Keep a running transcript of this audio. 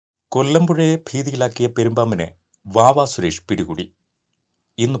കൊല്ലമ്പുഴയെ ഭീതിയിലാക്കിയ പെരുമ്പാമ്പിനെ വാവ സുരേഷ് പിടികൂടി.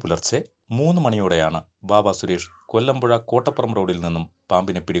 ഇന്ന് പുലർച്ചെ 3 മണിയോടെയാണ് വാവ സുരേഷ് കൊല്ലമ്പുഴ കോട്ടപ്പുറം റോഡിൽ നിന്നും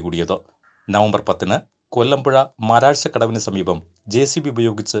പാമ്പിനെ പിടികൂടിയത്. നവംബർ 10-ന് കൊല്ലമ്പുഴ മാരാഴ്ചക്കടവിന് സമീപം JCB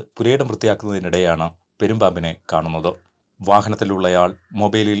ഉപയോഗിച്ച് പുരയിടം വൃത്തിയാക്കുന്നതിനിടെയാണ് പെരുമ്പാമ്പിനെ കാണുന്നത്. വാഹനത്തിലുള്ളയാൾ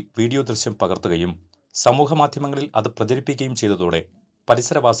മൊബൈലിൽ വീഡിയോ ദൃശ്യം പകർത്തുകയും സമൂഹമാധ്യമങ്ങളിൽ അത് പ്രചരിപ്പിക്കുകയും ചെയ്തതോടെ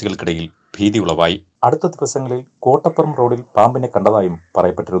പരിസരവാസികൾക്കിടയിൽ ഭീതി ഉളവായി. അടുത്ത ദിവസങ്ങളിൽ കോട്ടപ്പുറം റോഡിൽ പാമ്പിനെ കണ്ടതായും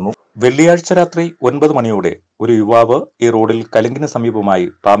പറയപ്പെട്ടിരുന്നു. വെള്ളിയാഴ്ച രാത്രി 9 മണിയോടെ ഒരു യുവാവ് ഈ റോഡിൽ കലുങ്കിന് സമീപമായി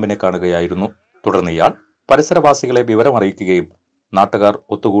പാമ്പിനെ കാണുകയായിരുന്നു. തുടർന്ന് ഇയാൾ പരിസരവാസികളെ വിവരമറിയിക്കുകയും നാട്ടുകാർ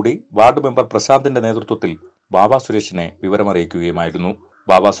ഒത്തുകൂടി വാർഡ് മെമ്പർ പ്രശാന്തിന്റെ നേതൃത്വത്തിൽ വാവ സുരേഷിനെ വിവരമറിയിക്കുകയുമായിരുന്നു.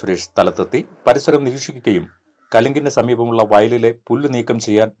 വാവ സുരേഷ് സ്ഥലത്തെത്തി പരിസരം നിരീക്ഷിക്കുകയും കലുങ്കിന് സമീപമുള്ള വയലിലെ പുല്ല് നീക്കം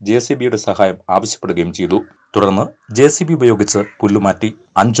ചെയ്യാൻ JCBയുടെ സഹായം ആവശ്യപ്പെടുകയും ചെയ്തു. തുടർന്ന് JCB ഉപയോഗിച്ച് പുല്ലുമാറ്റി.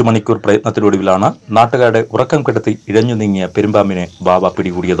 5 മണിക്കൂർ പ്രയത്നത്തിനൊടുവിലാണ് നാട്ടുകാരുടെ ഉറക്കം കെടുത്തി ഇഴഞ്ഞു നീങ്ങിയ പെരുമ്പാമ്പിനെ വാവ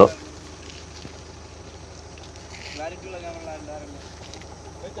പിടികൂടിയത്.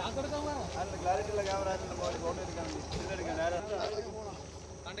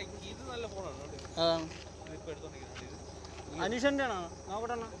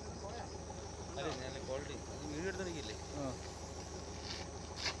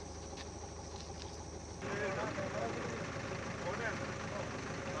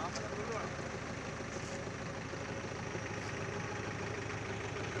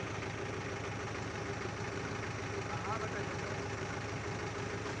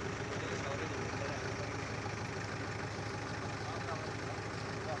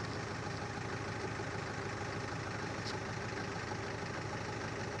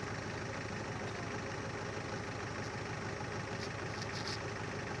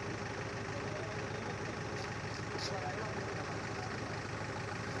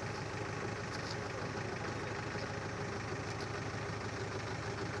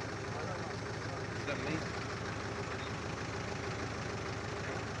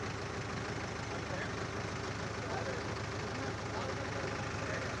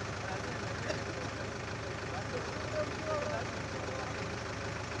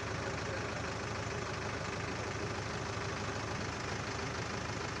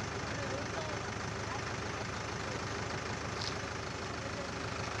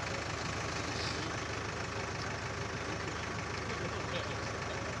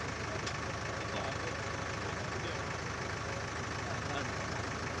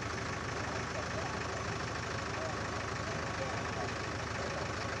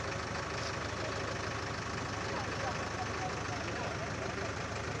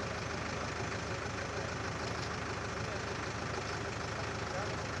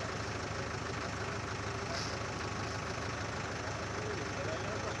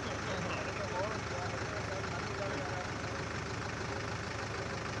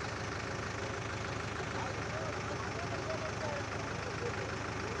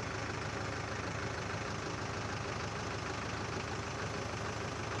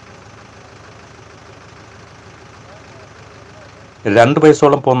 രണ്ട്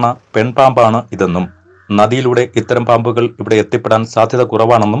വയസ്സോളം പോന്ന പെൺപാമ്പാണ് ഇതെന്നും നദിയിലൂടെ ഇത്തരം പാമ്പുകൾ ഇവിടെ എത്തിപ്പെടാൻ സാധ്യത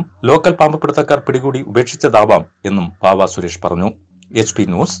കുറവാണെന്നും ലോക്കൽ പാമ്പ് പിടുത്തക്കാർ പിടികൂടി ഉപേക്ഷിച്ചതാവാം എന്നും വാവ സുരേഷ് പറഞ്ഞു. HP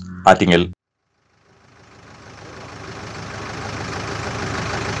news, Attingal.